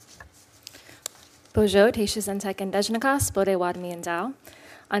Bojo, Tesia, Zientek, and Dejnakas, Potawatomi, and Dao.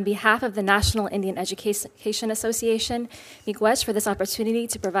 On behalf of the National Indian Education Association, miigwech for this opportunity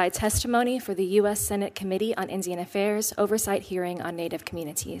to provide testimony for the U.S. Senate Committee on Indian Affairs Oversight Hearing on Native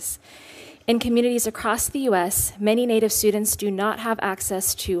Communities. In communities across the U.S., many Native students do not have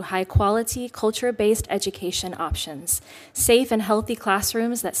access to high-quality, culture-based education options. Safe and healthy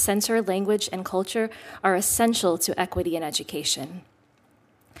classrooms that center language and culture are essential to equity in education.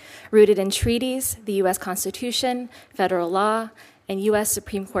 Rooted in treaties, the U.S. Constitution, federal law, and U.S.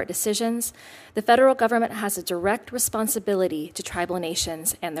 Supreme Court decisions, the federal government has a direct responsibility to tribal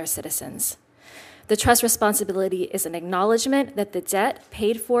nations and their citizens. The trust responsibility is an acknowledgement that the debt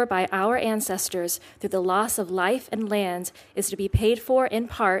paid for by our ancestors through the loss of life and land is to be paid for in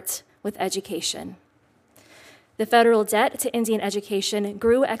part with education. The federal debt to Indian education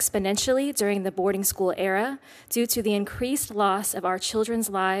grew exponentially during the boarding school era due to the increased loss of our children's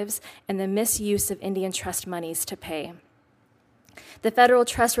lives and the misuse of Indian trust monies to pay. The federal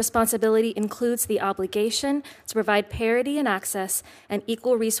trust responsibility includes the obligation to provide parity in access and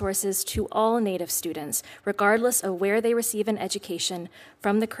equal resources to all Native students, regardless of where they receive an education,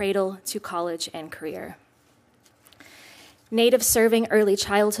 from the cradle to college and career. Native serving early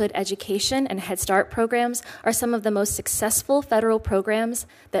childhood education and Head Start programs are some of the most successful federal programs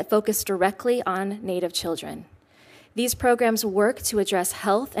that focus directly on Native children. These programs work to address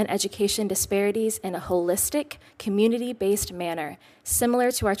health and education disparities in a holistic, community-based manner,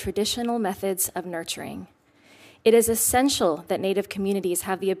 similar to our traditional methods of nurturing. It is essential that Native communities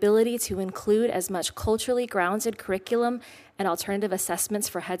have the ability to include as much culturally grounded curriculum and alternative assessments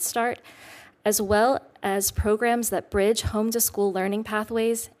for Head Start, as well as programs that bridge home-to-school learning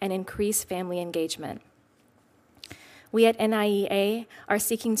pathways and increase family engagement. We at NIEA are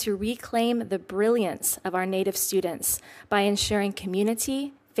seeking to reclaim the brilliance of our Native students by ensuring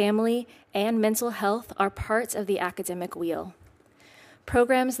community, family, and mental health are parts of the academic wheel.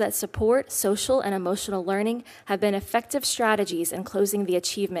 Programs that support social and emotional learning have been effective strategies in closing the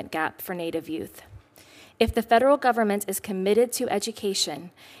achievement gap for Native youth. If the federal government is committed to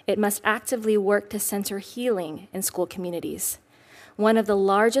education, it must actively work to center healing in school communities. One of the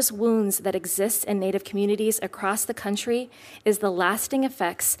largest wounds that exists in Native communities across the country is the lasting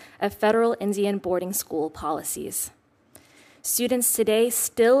effects of federal Indian boarding school policies. Students today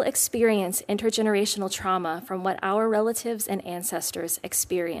still experience intergenerational trauma from what our relatives and ancestors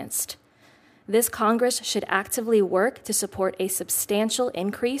experienced. This Congress should actively work to support a substantial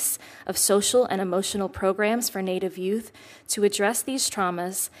increase of social and emotional programs for Native youth to address these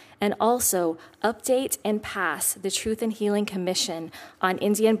traumas, and also update and pass the Truth and Healing Commission on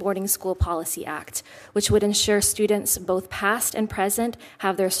Indian Boarding School Policy Act, which would ensure students, both past and present,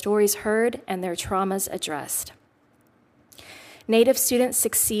 have their stories heard and their traumas addressed. Native students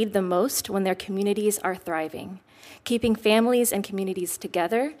succeed the most when their communities are thriving. Keeping families and communities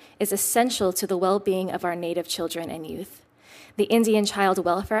together is essential to the well-being of our Native children and youth. The Indian Child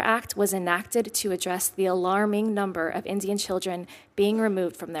Welfare Act was enacted to address the alarming number of Indian children being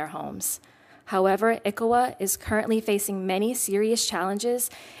removed from their homes. However, ICWA is currently facing many serious challenges,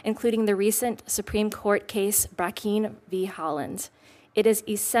 including the recent Supreme Court case Brackeen v. Holland. It is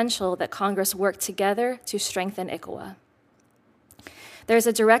essential that Congress work together to strengthen ICWA. There is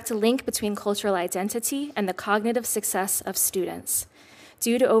a direct link between cultural identity and the cognitive success of students.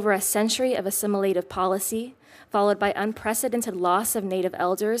 Due to over a century of assimilative policy, followed by unprecedented loss of Native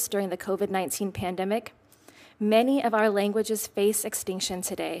elders during the COVID-19 pandemic, many of our languages face extinction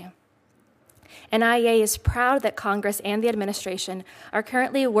today. NIEA is proud that Congress and the administration are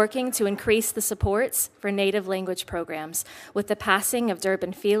currently working to increase the supports for Native language programs with the passing of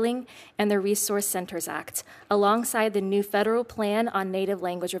Durban Feeling and the Resource Centers Act, alongside the new federal plan on Native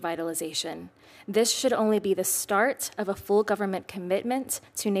language revitalization. This should only be the start of a full government commitment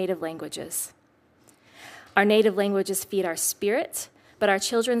to Native languages. Our Native languages feed our spirit, but our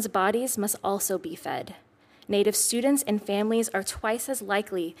children's bodies must also be fed. Native students and families are twice as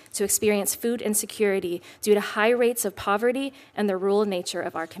likely to experience food insecurity due to high rates of poverty and the rural nature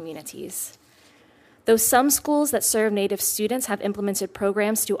of our communities. Though some schools that serve Native students have implemented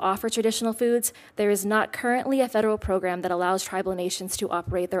programs to offer traditional foods, there is not currently a federal program that allows tribal nations to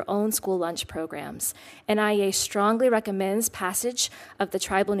operate their own school lunch programs. NIEA strongly recommends passage of the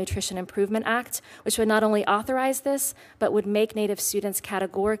Tribal Nutrition Improvement Act, which would not only authorize this, but would make Native students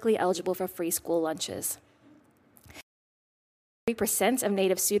categorically eligible for free school lunches. 3% of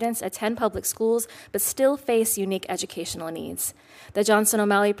Native students attend public schools but still face unique educational needs. The Johnson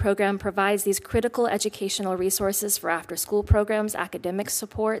O'Malley program provides these critical educational resources for after-school programs, academic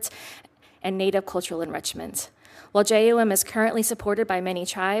support, and Native cultural enrichment. While JUM is currently supported by many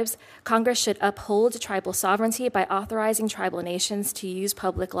tribes, Congress should uphold tribal sovereignty by authorizing tribal nations to use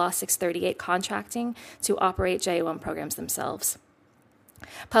Public Law 638 contracting to operate JUM programs themselves.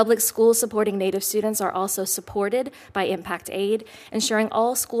 Public schools supporting Native students are also supported by Impact Aid, ensuring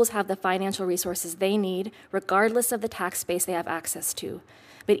all schools have the financial resources they need, regardless of the tax base they have access to.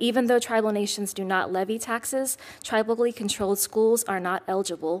 But even though tribal nations do not levy taxes, tribally controlled schools are not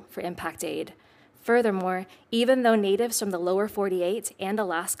eligible for Impact Aid. Furthermore, even though natives from the lower 48 and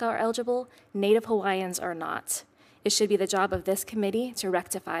Alaska are eligible, Native Hawaiians are not. It should be the job of this committee to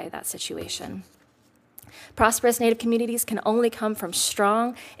rectify that situation. Prosperous Native communities can only come from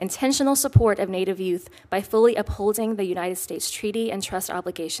strong, intentional support of Native youth by fully upholding the United States Treaty and trust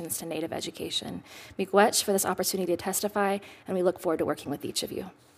obligations to Native education. Miigwech for this opportunity to testify, and we look forward to working with each of you.